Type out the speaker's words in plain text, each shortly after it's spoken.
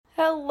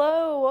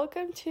Hello,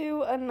 welcome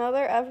to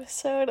another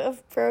episode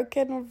of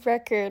Broken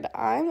Record.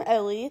 I'm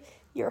Ellie,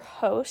 your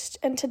host,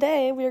 and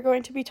today we are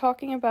going to be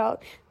talking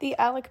about the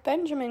Alec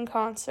Benjamin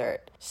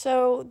concert.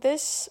 So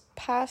this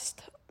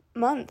past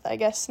month, I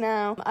guess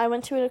now, I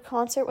went to a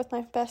concert with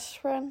my best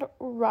friend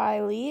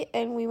Riley,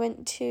 and we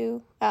went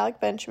to Alec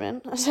Benjamin,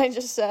 as I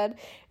just said.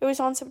 It was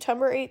on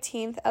September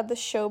 18th at the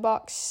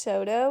Showbox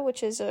Soda,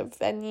 which is a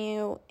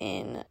venue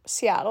in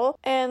Seattle,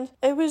 and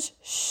it was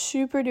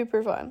super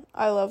duper fun.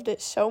 I loved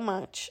it so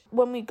much.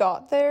 When we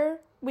got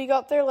there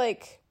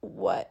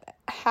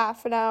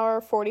half an hour,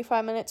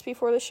 45 minutes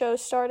before the show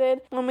started.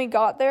 When we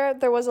got there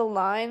was a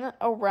line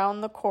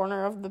around the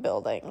corner of the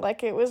building.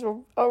 It was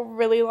a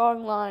really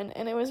long line,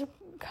 and it was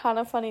kind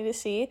of funny to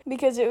see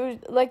because it was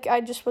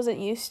I just wasn't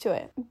used to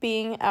it.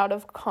 Being out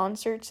of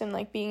concerts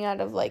and being out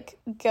of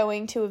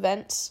going to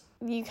events,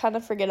 you kind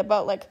of forget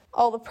about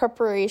all the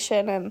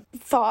preparation and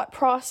thought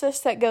process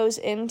that goes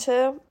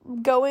into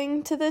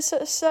going to this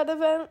said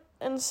event.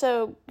 And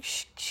so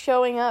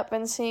showing up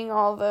and seeing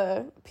all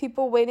the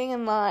people waiting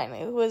in line,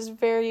 it was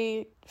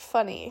very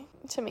funny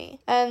to me.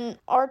 And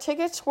our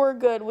tickets were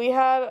good. We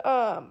had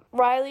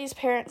Riley's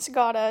parents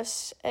got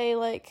us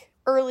a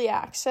early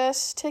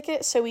access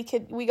ticket, so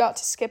we got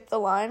to skip the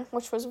line,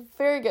 which was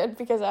very good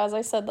because, as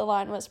I said, the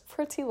line was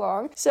pretty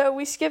long. So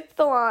we skipped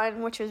the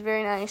line, which was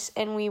very nice,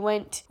 and we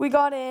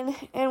got in,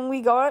 and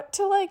we got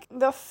to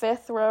the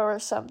fifth row or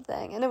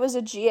something, and it was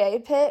a GA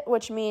pit,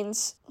 which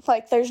means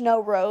there's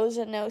no rows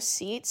and no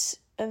seats.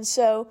 And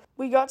so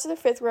we got to the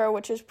fifth row,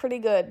 which was pretty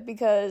good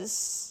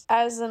because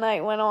as the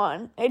night went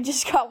on, it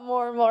just got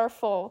more and more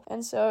full.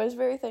 And so I was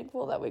very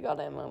thankful that we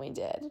got in when we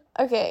did.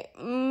 Okay,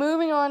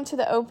 moving on to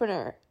the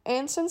opener.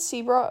 Anson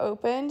Seabra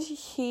opened.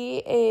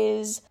 He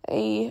is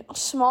a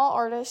small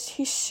artist.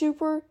 He's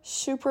super,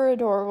 super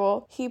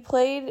adorable. He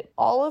played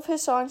all of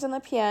his songs on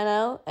the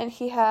piano, and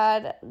he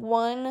had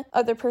one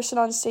other person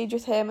on stage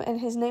with him,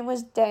 and his name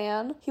was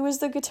Dan. He was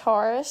the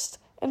guitarist.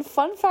 And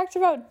fun fact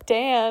about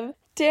Dan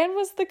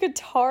was the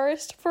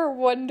guitarist for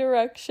One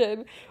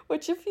Direction,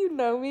 which, if you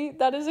know me,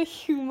 that is a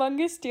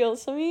humongous deal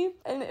to me,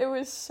 and it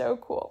was so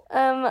cool. I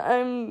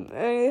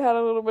had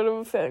a little bit of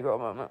a fangirl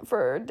moment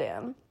for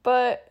Dan,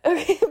 but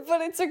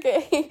it's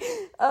okay.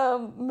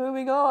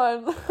 Moving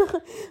on.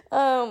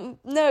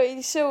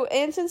 So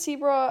Anson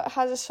Seabra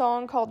has a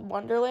song called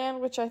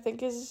Wonderland, which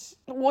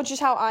is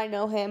how I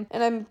know him,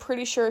 and I'm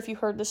pretty sure if you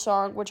heard the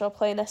song, which I'll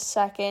play in a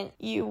second,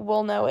 you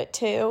will know it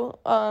too.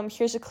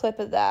 Here's a clip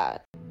of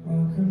that.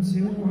 Welcome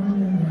to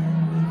Wonderland,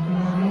 we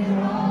got it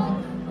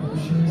all.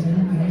 Oceans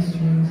and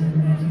pastries and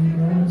make you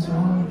grow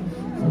tall.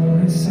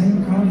 Forests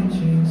and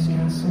cottages,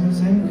 castles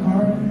and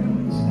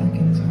cars, I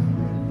can tell.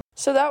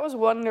 So that was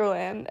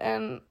Wonderland,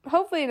 and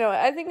hopefully you know it.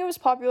 I think it was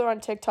popular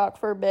on TikTok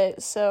for a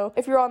bit, so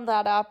if you're on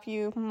that app,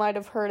 you might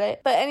have heard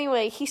it. But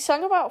anyway, he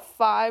sung about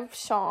 5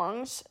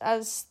 songs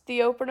as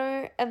the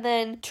opener, and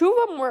then 2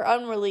 of them were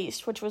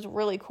unreleased, which was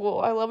really cool.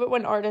 I love it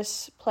when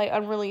artists play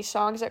unreleased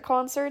songs at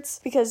concerts,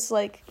 because,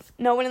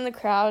 no one in the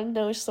crowd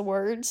knows the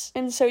words,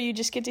 and so you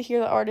just get to hear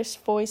the artist's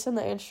voice and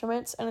the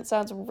instruments, and it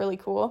sounds really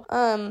cool.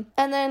 And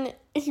then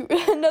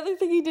another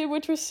thing he did,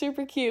 which was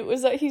super cute,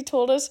 was that he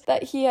told us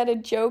that he had a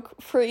joke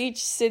for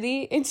each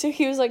city, and so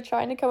he was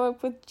trying to come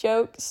up with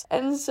jokes.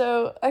 And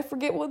so I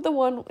forget what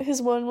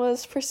his one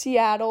was for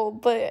Seattle,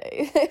 but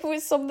it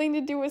was something to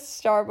do with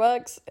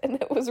Starbucks,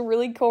 and it was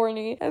really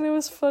corny, and it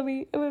was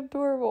funny and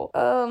adorable.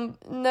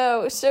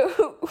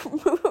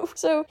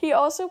 So he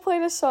also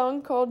played a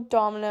song called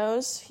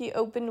Dominoes. He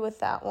opened with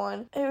that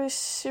one. It was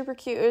super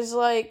cute. It was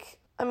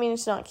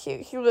it's not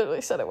cute. He literally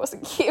said it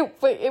wasn't cute,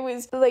 but it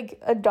was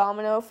a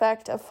domino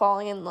effect of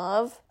falling in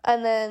love.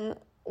 And then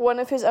one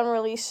of his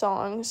unreleased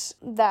songs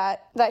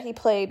that he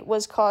played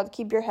was called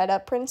Keep Your Head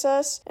Up,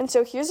 Princess. And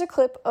so here's a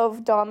clip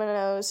of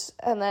Dominoes,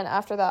 and then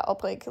after that I'll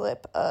play a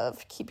clip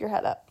of Keep Your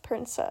Head Up,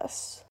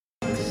 Princess.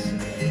 And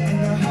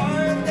the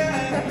heart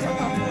that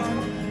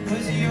broke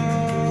was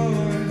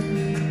yours.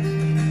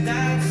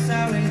 That's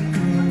how it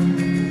goes.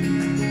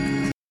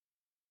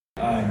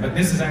 But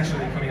this is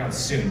actually coming out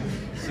soon.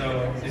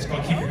 So it's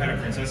called Keep Your Head Up,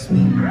 Princess. She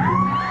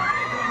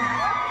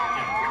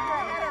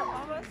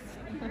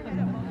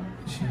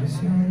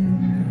was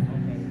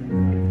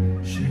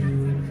young. She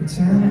would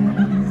pretend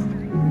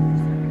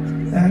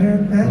that her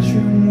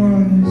bedroom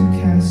was a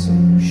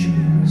castle. She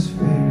was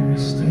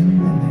fairest in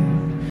the land.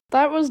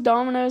 That was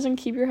Dominoes and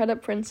Keep Your Head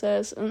Up,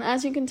 Princess. And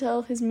as you can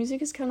tell, his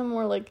music is kind of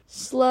more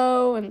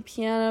slow and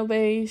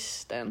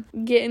piano-based and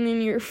getting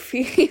in your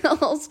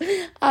feels.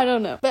 I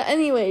don't know. But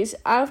anyways,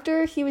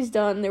 after he was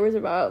done, there was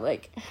about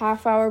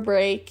half-hour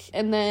break.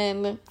 And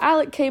then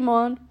Alec came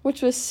on,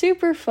 which was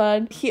super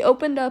fun. He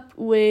opened up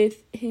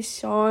with his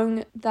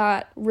song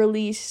that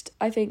released,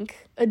 I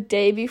think, a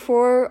day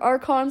before our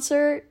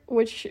concert,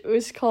 which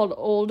was called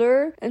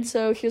Older. And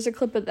so here's a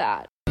clip of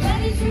that.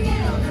 Ready to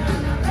get older,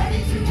 I'm not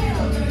ready to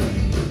get older.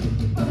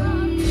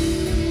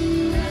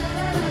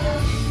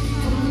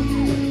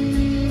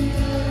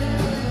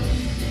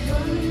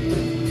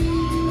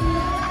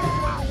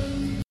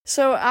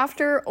 So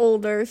after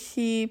Older,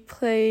 he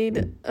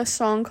played a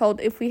song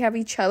called If We Have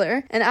Each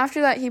Other. And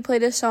after that, he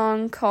played a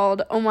song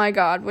called Oh My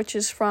God, which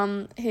is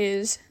from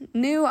his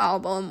new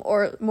album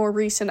or more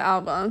recent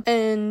album.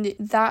 And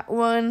that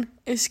one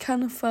is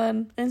kind of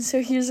fun. And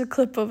so here's a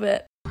clip of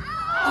it. Oh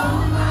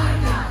my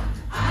God,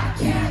 I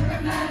can't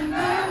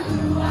remember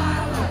who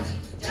I was.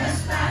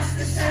 Just last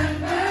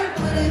December,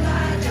 what have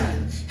I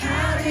done?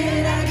 How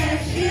did I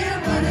get here?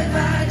 What have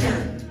I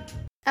done?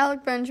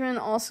 Alec Benjamin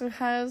also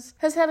has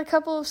had a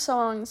couple of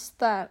songs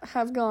that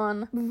have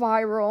gone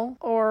viral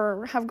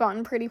or have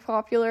gotten pretty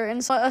popular.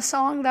 And so a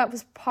song that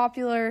was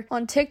popular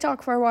on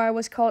TikTok for a while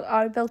was called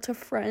I Built a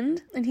Friend.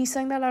 And he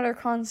sang that at our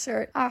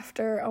concert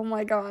after Oh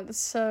My God.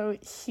 So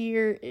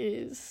here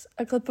is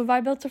a clip of I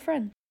Built a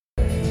Friend.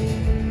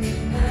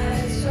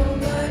 Had so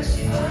much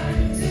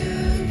fun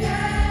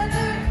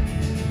together.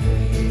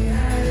 We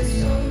had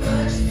so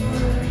much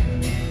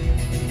fun.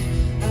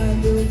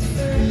 I built a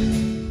friend.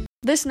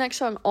 This next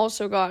song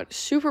also got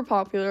super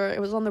popular. It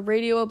was on the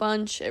radio a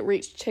bunch. It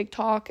reached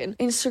TikTok and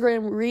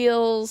Instagram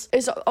Reels.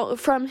 It's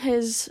from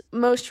his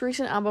most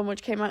recent album,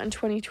 which came out in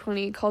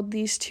 2020, called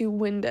These Two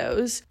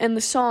Windows. And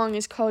the song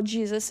is called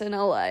Jesus in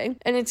LA.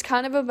 And it's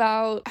kind of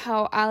about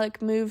how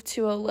Alec moved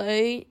to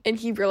LA and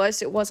he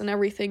realized it wasn't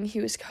everything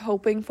he was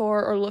hoping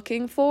for or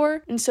looking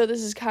for. And so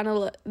this is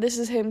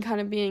him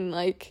kind of being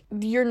like,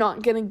 you're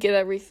not gonna get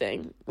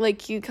everything.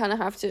 Like, you kind of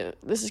have to,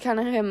 this is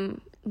kind of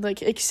him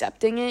like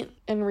accepting it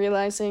and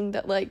realizing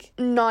that like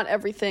not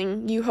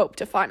everything you hope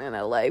to find in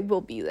LA will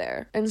be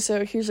there. And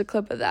so here's a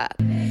clip of that.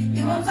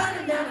 You won't find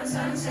him down on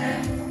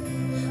Sunset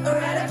or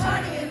at a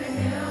party in the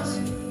hills,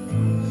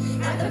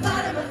 at the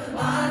bottom of the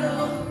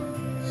bottle,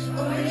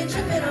 or when you're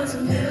tripping on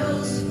some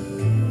pills.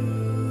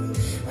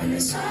 When they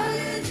saw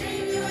you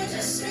dream, you were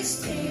just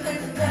 16,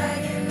 left the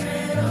bag and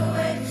ran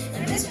away.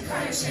 And it's a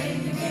crying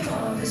shame you came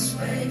all this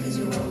way, 'cause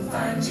you won't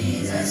find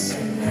Jesus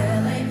in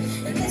LA.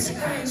 And it's a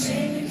crying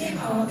shame you came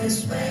all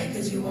this way,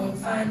 'cause you won't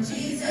find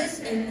Jesus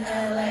in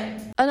LA.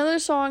 Another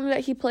song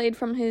that he played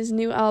from his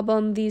new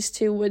album, These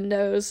Two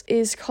Windows,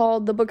 is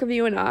called The Book of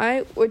You and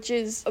I, which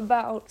is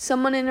about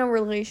someone in a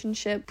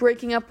relationship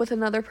breaking up with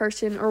another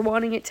person or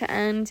wanting it to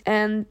end,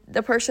 and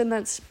the person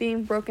that's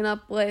being broken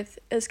up with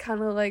is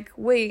kind of like,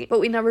 wait, but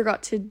we never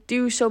got to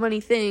do so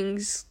many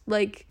things.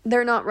 Like,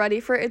 they're not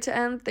ready for it to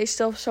end. They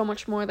still have so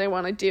much more they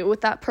want to do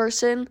with that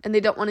person, and they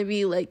don't want to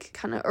be like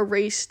kind of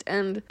erased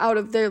and out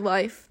of their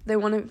life. They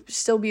want to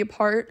still be a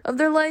part of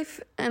their life.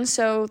 And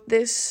so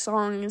this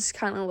song is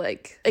kind of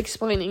like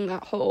explaining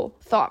that whole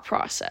thought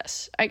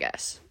process, I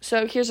guess.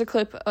 So here's a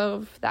clip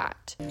of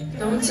that.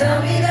 Don't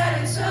tell me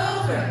that it's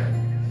over.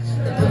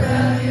 The book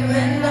of you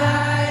and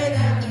I,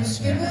 that you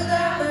scribbled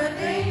out my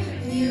name.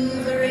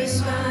 You've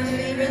erased my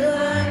favorite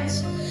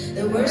lines.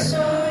 There were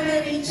so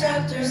many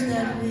chapters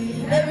that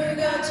we never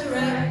got to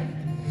write.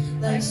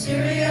 Like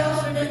cereal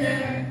for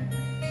dinner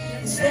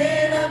and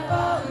staying up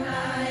all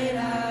night.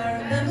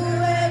 I remember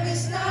where we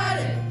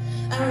started.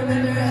 I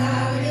remember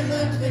how you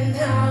looked, but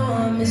now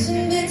I'm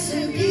missing bits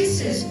and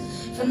pieces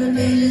from the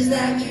pages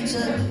that you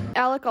took.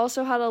 Alec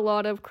also had a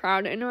lot of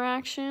crowd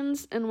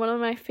interactions, and one of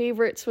my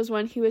favorites was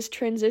when he was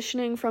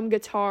transitioning from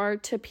guitar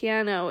to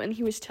piano, and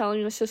he was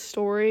telling us a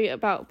story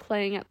about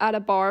playing at a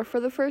bar for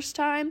the first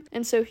time.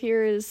 And so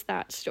here is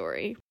that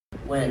story.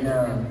 When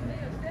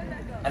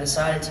I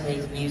decided to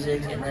make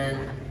music, and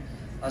then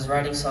I was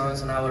writing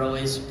songs, and I would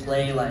always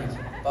play like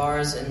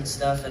bars and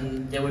stuff,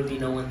 and there would be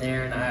no one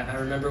there. And I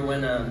remember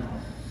when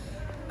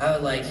I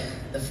would like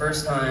the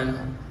first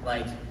time,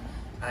 like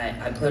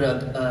I put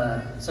up,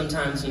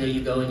 sometimes, you know,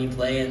 you go and you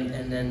play,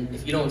 and then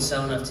if you don't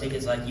sell enough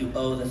tickets, like you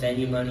owe the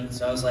venue money.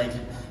 So I was like,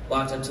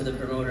 walked up to the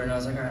promoter and I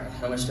was like, all right,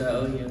 how much do I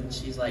owe you? And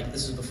she's like,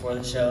 this was before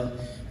the show,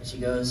 and she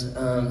goes,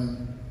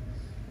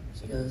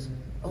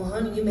 oh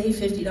honey, you made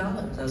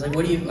 $50. I was like,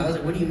 what do you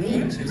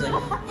mean? She was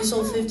like, you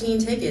sold 15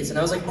 tickets. And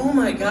I was like, oh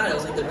my God, it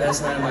was like the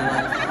best night of my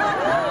life.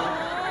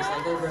 There's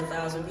like over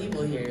 1,000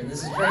 people here.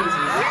 This is crazy.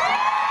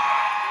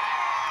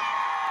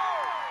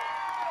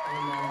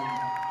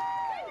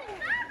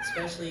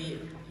 Especially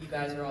you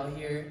guys are all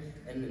here,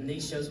 and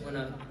these shows went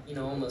up, you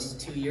know, almost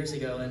 2 years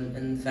ago,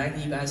 and the fact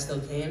that you guys still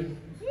came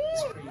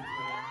is pretty cool.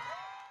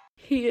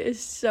 He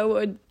is so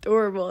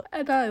adorable,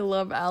 and I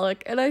love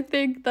Alec, and I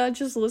think that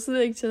just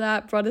listening to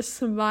that brought a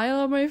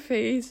smile on my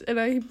face, and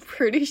I'm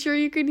pretty sure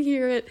you can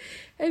hear it,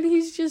 and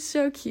he's just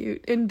so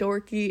cute and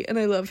dorky, and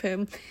I love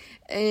him,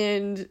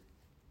 and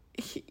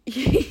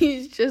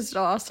he's just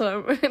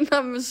awesome, and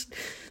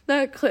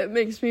that clip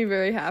makes me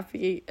very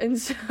happy. And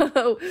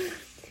so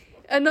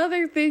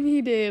another thing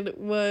he did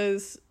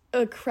was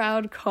a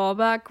crowd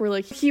callback where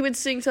like he would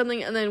sing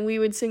something and then we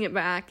would sing it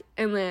back,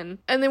 and then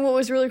what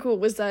was really cool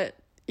was that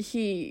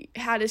he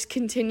had us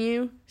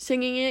continue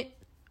singing it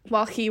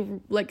while he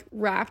like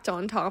rapped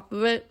on top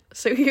of it.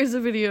 So here's a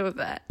video of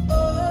that.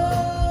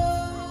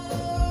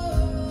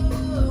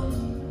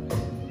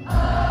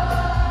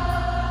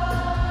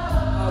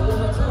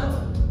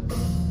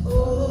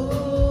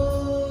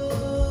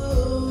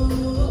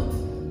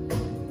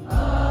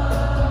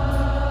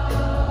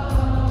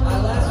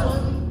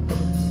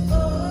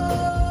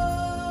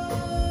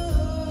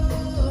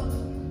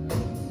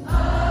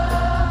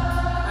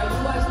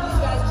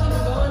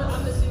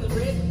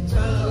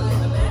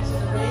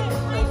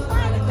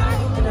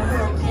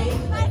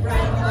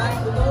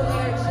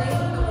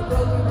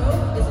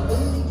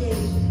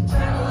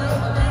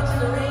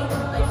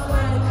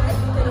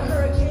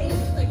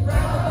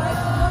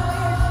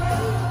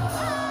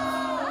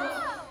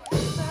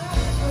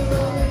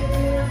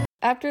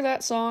 After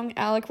that song,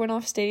 Alec went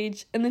off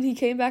stage, and then he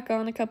came back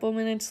on a couple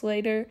minutes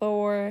later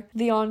for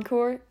the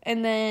encore,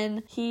 and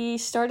then he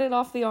started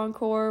off the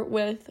encore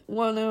with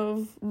one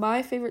of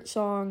my favorite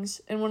songs,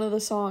 and one of the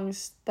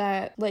songs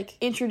that, like,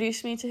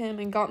 introduced me to him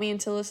and got me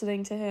into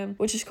listening to him,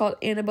 which is called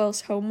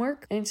Annabelle's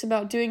Homework, and it's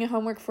about doing a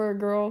homework for a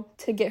girl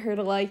to get her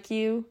to like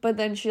you, but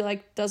then she,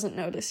 like, doesn't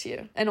notice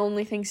you, and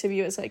only thinks of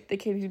you as, like, the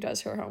kid who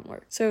does her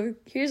homework. So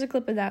here's a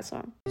clip of that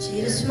song.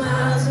 She just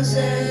smiles and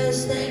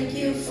says thank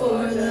you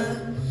for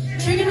the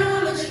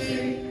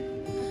trigonometry,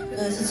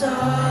 cause it's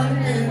all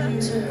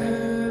meant to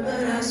her.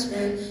 But I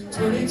spent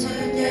 22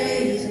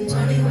 days and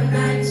 21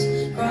 nights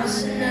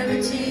crossing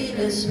every T,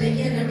 just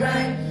making it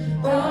right,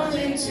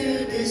 only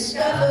to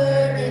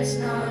discover it's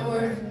not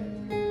worth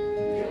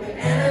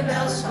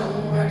Annabelle's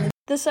homework.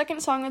 The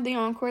second song of the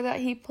encore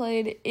that he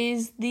played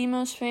is the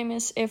most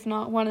famous, if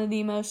not one of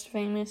the most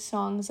famous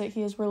songs that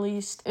he has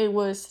released. It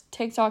was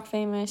TikTok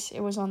famous, it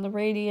was on the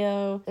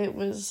radio, it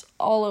was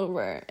all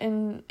over,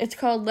 and it's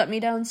called Let Me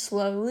Down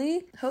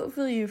Slowly.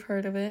 Hopefully you've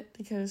heard of it,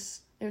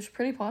 because it was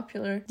pretty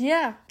popular.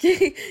 Yeah,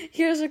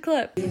 here's a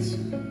clip. Could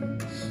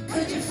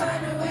you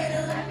find a way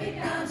to let me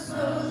down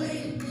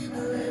slowly? A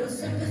little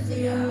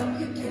sympathy, I hope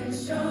you can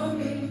show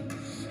me.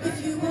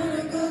 If you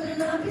wanna go, then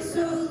I'll be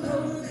so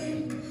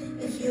lonely.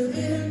 If you're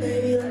leaving,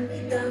 baby, let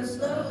me down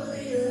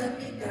slowly. Let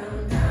me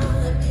down,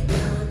 down, let me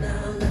down,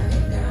 down, let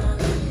me down,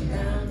 let me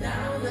down,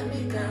 down, let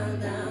me down,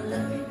 down,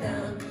 let me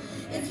down.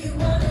 If you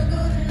wanna go,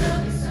 then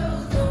I'll be so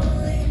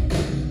lonely.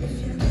 If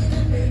you're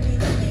leaving, baby,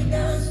 let me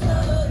down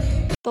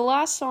slowly. The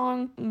last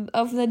song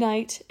of the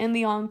night and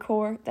the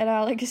encore that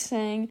Alec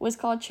sang was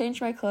called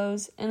Change My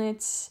Clothes, and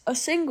it's a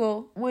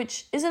single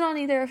which isn't on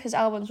either of his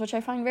albums, which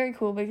I find very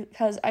cool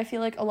because I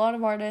feel like a lot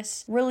of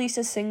artists release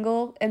a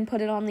single and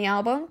put it on the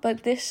album,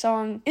 but this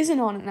song isn't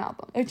on an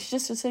album. It's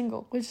just a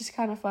single, which is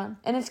kind of fun.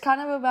 And it's kind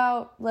of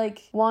about,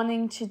 like,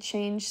 wanting to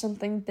change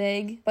something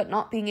big but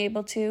not being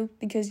able to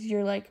because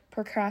you're, like,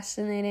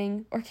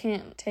 procrastinating or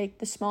can't take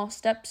the small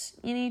steps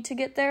you need to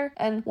get there.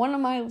 And one of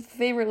my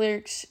favorite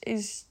lyrics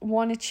is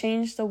want to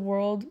change the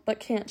world but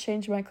can't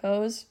change my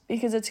clothes,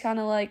 because it's kind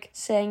of like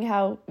saying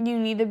how you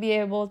need to be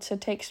able to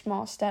take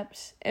small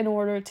steps in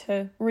order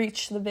to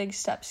reach the big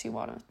steps you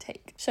want to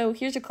take. So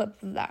here's a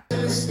clip of that.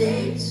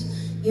 Mistakes,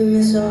 you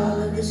miss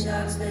all of the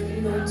shots that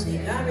you don't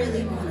take. I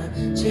really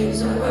wanna change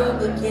the world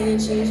but can't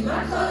change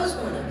my clothes.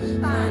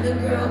 Wanna find a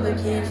girl but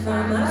can't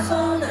find my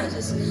phone. I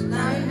just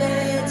lie in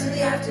bed till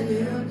the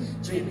afternoon,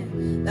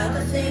 dreaming about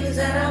the things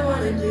that I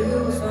wanna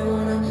do. If I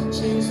wanna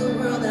change the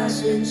world, I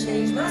should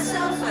change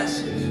myself. I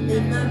should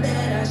make my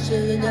bed, I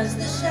should dust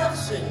the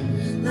shelf.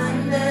 Shouldn't lie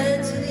in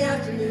bed till the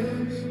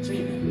afternoon,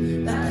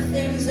 dreaming about the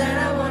things that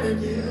I wanna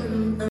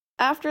do.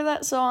 After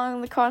that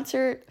song, the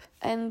concert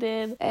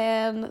ended,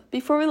 and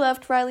before we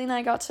left, Riley and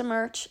I got some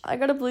merch. I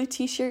got a blue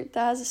t-shirt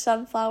that has a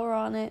sunflower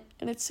on it,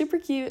 and it's super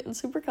cute and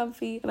super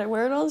comfy, and I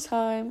wear it all the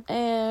time,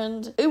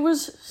 and it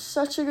was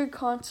such a good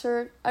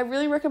concert. I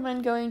really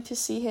recommend going to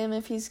see him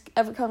if he's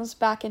ever comes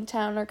back in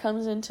town or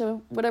comes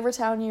into whatever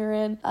town you're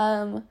in.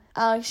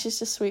 Alec's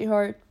just a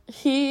sweetheart.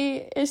 He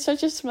is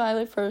such a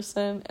smiley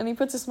person, and he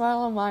puts a smile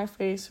on my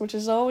face, which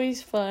is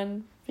always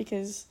fun,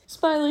 because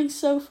smiling's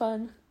so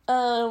fun.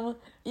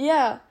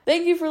 Yeah,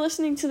 thank you for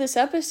listening to this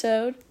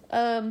episode.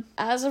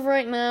 As of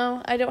right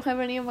now, I don't have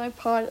any of my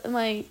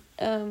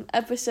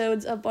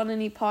episodes up on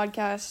any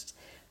podcast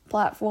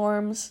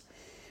platforms.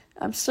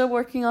 I'm still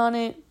working on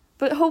it,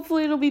 but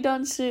hopefully it'll be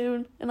done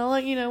soon, and I'll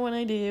let you know when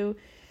I do.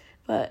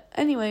 But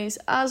anyways,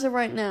 as of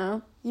right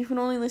now, you can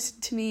only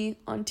listen to me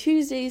on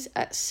Tuesdays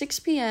at 6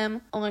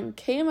 p.m. on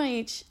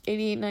KMIH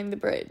 88.9 The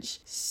Bridge.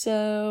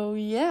 So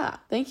yeah,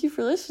 thank you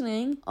for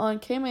listening on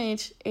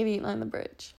KMIH 88.9 The Bridge.